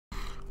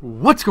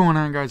What's going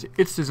on, guys?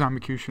 It's the Zombie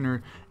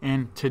Cutioner,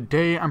 and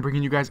today I'm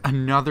bringing you guys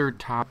another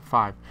top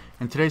 5.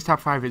 And today's top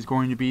 5 is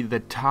going to be the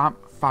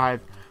top 5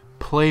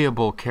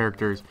 playable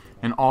characters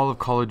in all of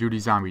Call of Duty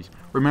Zombies.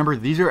 Remember,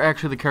 these are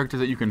actually the characters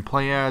that you can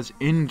play as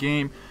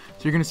in-game.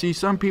 So you're going to see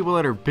some people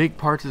that are big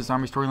parts of the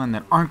zombie storyline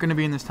that aren't going to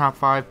be in this top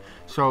 5.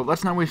 So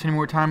let's not waste any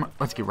more time.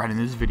 Let's get right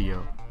into this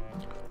video.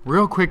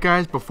 Real quick,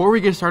 guys, before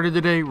we get started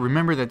today,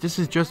 remember that this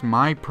is just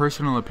my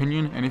personal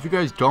opinion, and if you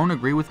guys don't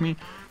agree with me,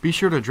 be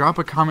sure to drop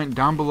a comment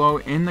down below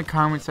in the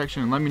comment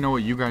section and let me know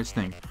what you guys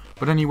think.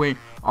 But anyway,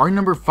 our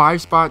number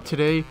 5 spot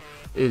today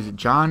is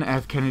John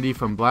F. Kennedy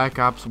from Black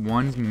Ops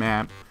 1's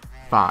map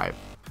 5.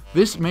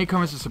 This may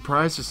come as a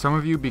surprise to some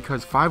of you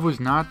because 5 was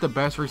not the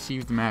best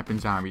received map in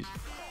Zombies,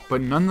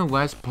 but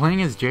nonetheless,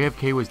 playing as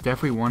JFK was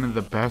definitely one of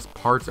the best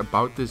parts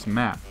about this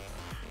map,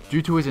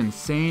 due to his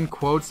insane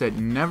quotes that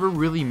never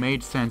really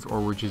made sense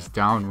or were just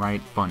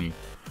downright funny.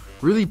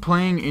 Really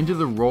playing into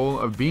the role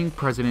of being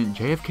president,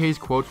 JFK's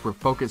quotes were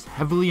focused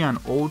heavily on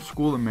old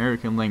school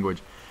American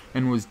language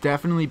and was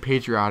definitely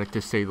patriotic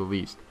to say the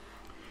least.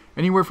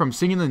 Anywhere from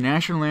singing the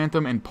national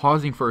anthem and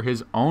pausing for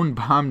his own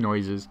bomb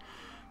noises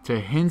to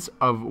hints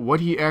of what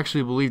he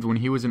actually believed when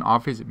he was in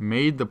office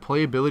made the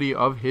playability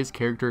of his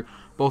character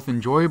both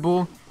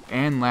enjoyable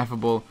and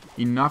laughable,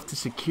 enough to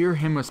secure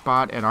him a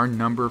spot at our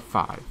number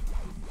 5.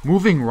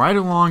 Moving right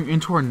along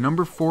into our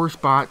number 4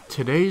 spot,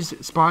 today's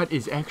spot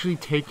is actually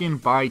taken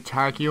by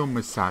Takeo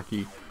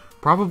Misaki,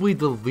 probably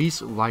the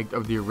least liked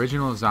of the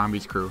original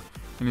Zombies crew,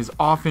 and is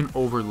often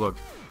overlooked.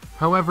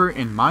 However,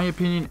 in my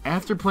opinion,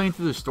 after playing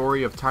through the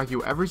story of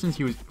Takeo ever since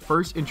he was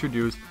first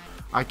introduced,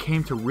 I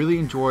came to really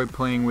enjoy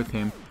playing with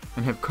him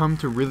and have come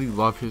to really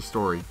love his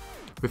story.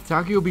 With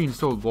Takeo being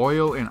so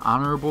loyal and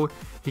honorable,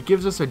 he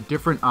gives us a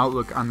different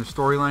outlook on the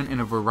storyline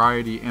and a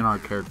variety in our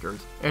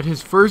characters. At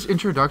his first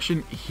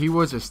introduction, he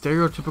was a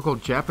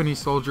stereotypical Japanese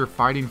soldier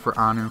fighting for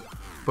honor,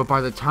 but by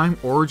the time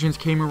Origins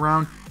came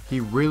around, he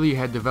really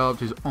had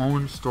developed his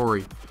own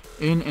story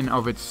in and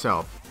of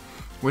itself.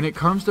 When it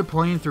comes to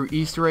playing through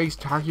Easter eggs,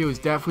 Takeo is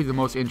definitely the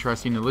most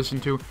interesting to listen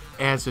to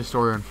as the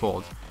story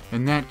unfolds,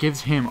 and that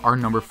gives him our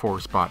number 4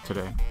 spot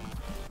today.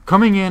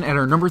 Coming in at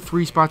our number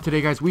 3 spot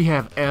today, guys, we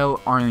have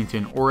L.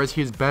 Arlington, or as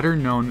he is better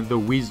known, the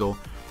Weasel,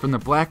 from the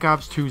Black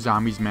Ops 2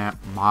 Zombies map,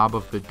 Mob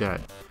of the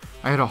Dead.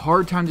 I had a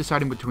hard time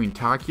deciding between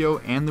Takeo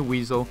and the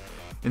Weasel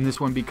in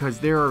this one because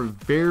they are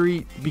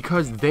very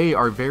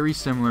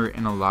similar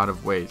in a lot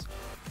of ways.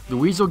 The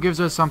Weasel gives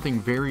us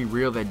something very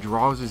real that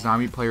draws a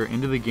zombie player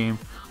into the game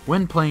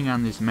when playing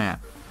on this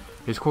map.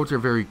 His quotes are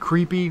very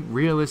creepy,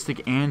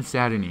 realistic, and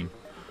saddening.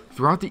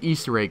 Throughout the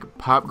Easter egg,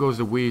 Pop Goes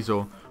the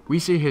Weasel, we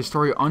see his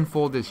story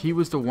unfold as he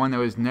was the one that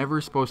was never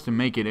supposed to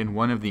make it in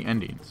one of the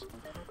endings.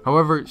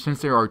 However,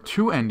 since there are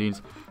 2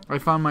 endings, I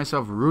found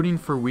myself rooting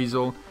for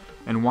Weasel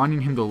and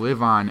wanting him to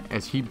live on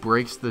as he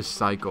breaks this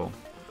cycle.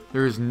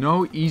 There is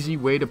no easy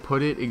way to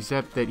put it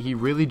except that he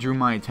really drew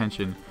my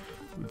attention,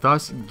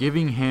 thus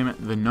giving him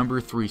the number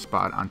 3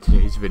 spot on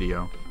today's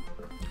video.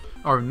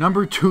 Our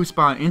number 2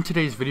 spot in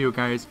today's video,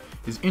 guys,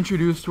 is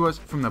introduced to us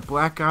from the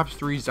Black Ops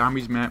 3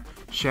 Zombies map,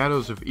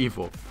 Shadows of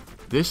Evil.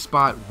 This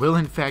spot will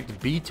in fact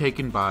be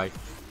taken by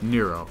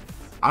Nero.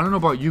 I don't know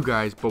about you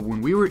guys, but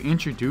when we were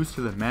introduced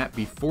to the map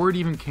before it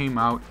even came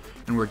out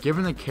and were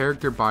given the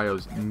character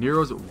bios,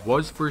 Nero's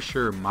was for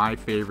sure my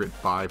favorite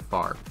by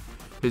far.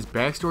 His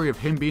backstory of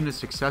him being a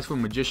successful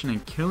magician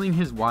and killing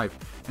his wife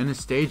in a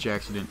stage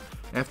accident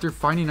after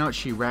finding out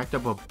she racked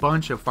up a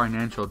bunch of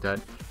financial debt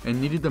and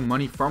needed the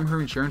money from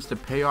her insurance to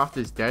pay off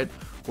this debt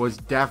was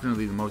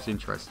definitely the most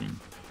interesting.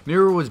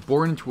 Nero was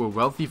born into a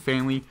wealthy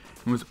family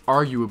and was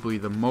arguably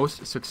the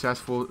most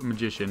successful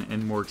magician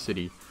in Morgue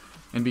City.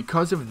 And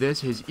because of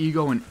this, his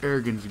ego and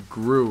arrogance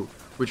grew,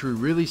 which we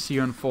really see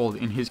unfold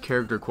in his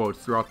character quotes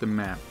throughout the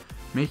map,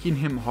 making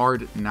him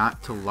hard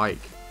not to like.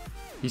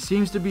 He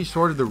seems to be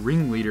sort of the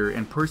ringleader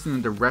and person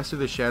that the rest of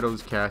the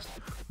Shadows cast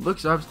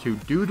looks up to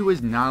due to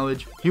his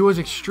knowledge. He was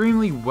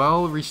extremely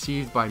well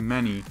received by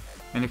many,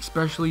 and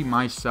especially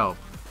myself,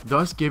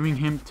 thus giving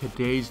him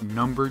today's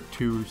number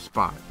 2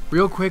 spot.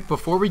 Real quick,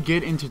 before we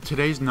get into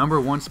today's number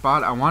 1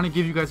 spot, I want to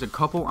give you guys a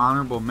couple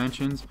honorable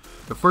mentions.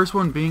 The first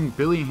one being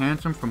Billy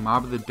Handsome from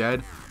Mob of the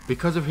Dead.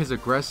 Because of his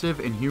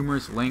aggressive and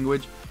humorous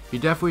language, he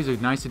definitely is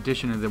a nice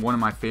addition to one of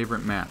my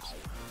favorite maps.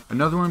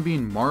 Another one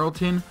being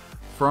Marlton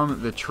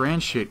from the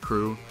Transshit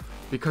crew,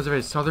 because of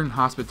his southern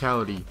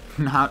hospitality,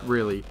 not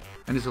really,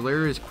 and his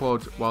hilarious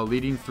quotes while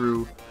leading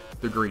through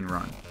the Green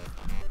Run.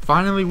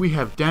 Finally, we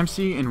have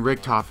Dempsey and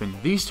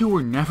Richtofen. These 2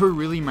 were never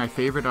really my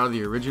favorite out of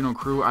the original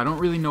crew. I don't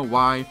really know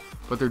why,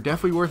 but they're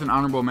definitely worth an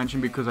honorable mention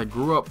because I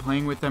grew up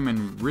playing with them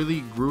and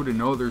really grew to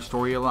know their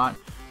story a lot,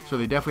 so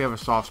they definitely have a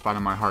soft spot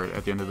in my heart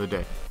at the end of the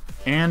day.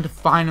 And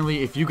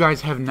finally, if you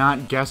guys have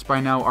not guessed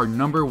by now, our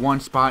number 1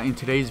 spot in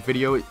today's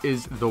video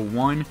is the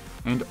one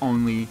and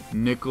only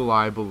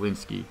Nikolai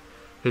Belinsky.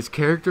 His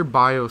character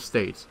bio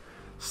states,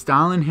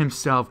 Stalin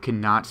himself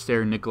cannot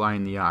stare Nikolai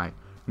in the eye.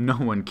 No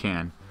one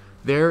can.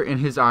 There in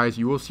his eyes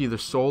you will see the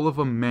soul of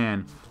a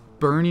man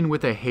burning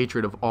with a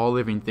hatred of all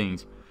living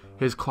things.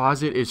 His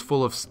closet is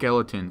full of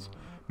skeletons,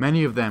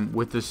 many of them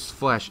with the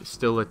flesh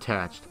still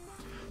attached.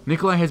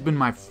 Nikolai has been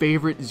my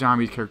favorite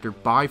zombies character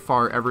by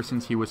far ever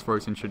since he was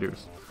first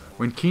introduced.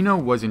 When Kino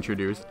was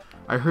introduced,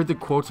 I heard the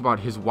quotes about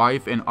his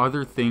wife and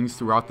other things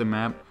throughout the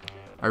map.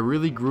 I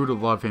really grew to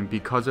love him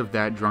because of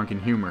that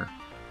drunken humor.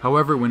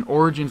 However, when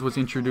Origins was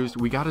introduced,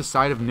 we got a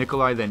side of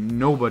Nikolai that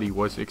nobody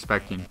was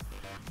expecting.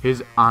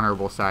 His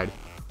honorable side,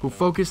 who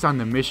focused on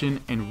the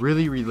mission and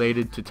really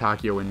related to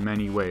Takeo in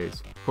many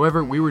ways.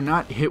 However, we were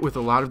not hit with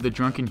a lot of the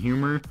drunken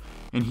humor,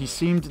 and he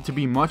seemed to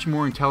be much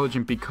more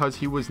intelligent because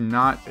he was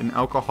not an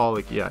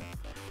alcoholic yet.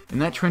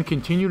 And that trend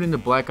continued into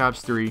Black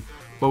Ops 3,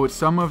 but with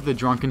some of the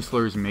drunken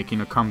slurs making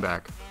a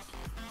comeback.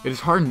 It is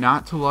hard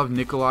not to love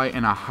Nikolai,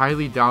 and I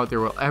highly doubt there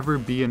will ever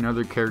be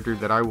another character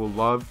that I will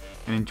love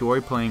and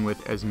enjoy playing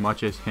with as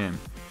much as him.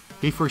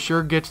 He for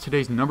sure gets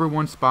today's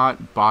 #1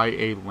 spot by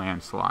a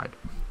landslide.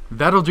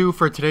 That'll do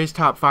for today's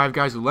top 5,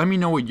 guys. Let me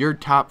know what your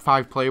top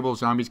 5 playable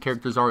zombies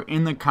characters are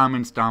in the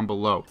comments down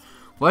below.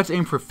 Let's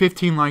aim for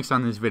 15 likes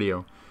on this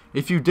video.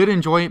 If you did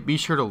enjoy it, be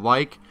sure to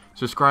like,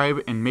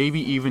 subscribe, and maybe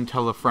even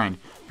tell a friend.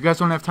 If you guys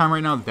don't have time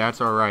right now, that's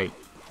alright.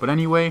 But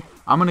anyway,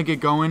 I'm going to get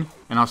going,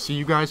 and I'll see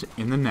you guys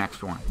in the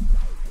next one.